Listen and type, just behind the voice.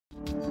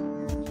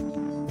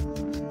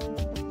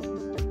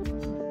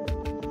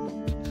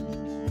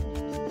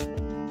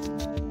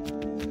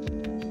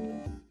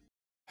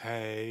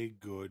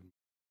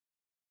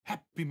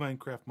Happy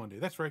Minecraft Monday.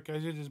 That's right,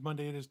 guys. It is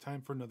Monday. It is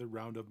time for another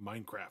round of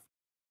Minecraft.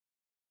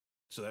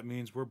 So that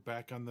means we're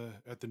back on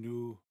at the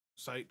new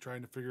site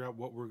trying to figure out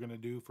what we're going to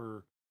do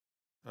for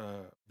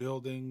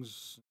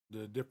buildings,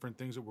 the different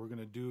things that we're going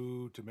to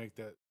do to make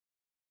that,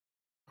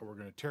 how we're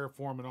going to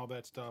terraform and all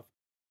that stuff.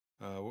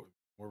 Where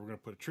we're going to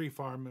put a tree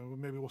farm. And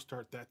maybe we'll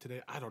start that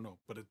today. I don't know,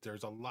 but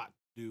there's a lot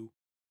to do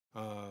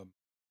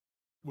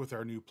with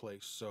our new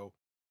place. So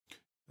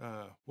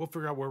we'll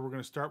figure out where we're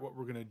going to start, what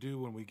we're going to do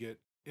when we get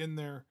in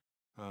there.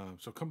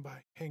 So come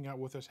by, hang out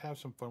with us, have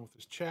some fun with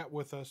us, chat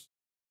with us.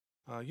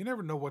 You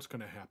never know what's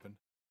going to happen.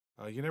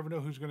 You never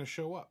know who's going to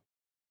show up.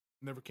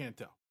 Never can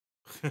tell.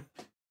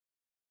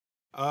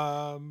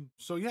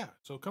 So yeah,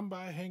 so come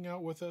by, hang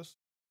out with us,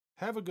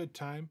 have a good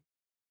time,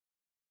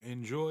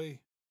 enjoy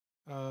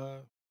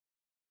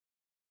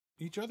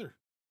each other.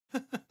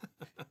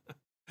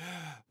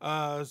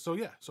 So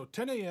yeah, so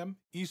 10 a.m.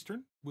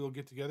 Eastern, we'll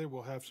get together.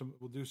 We'll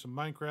do some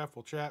Minecraft.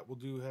 We'll chat.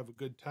 Have a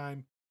good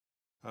time.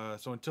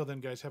 So until then,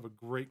 guys, have a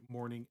great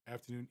morning,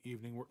 afternoon,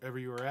 evening, wherever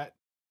you are at.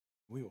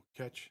 We will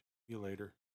catch you later.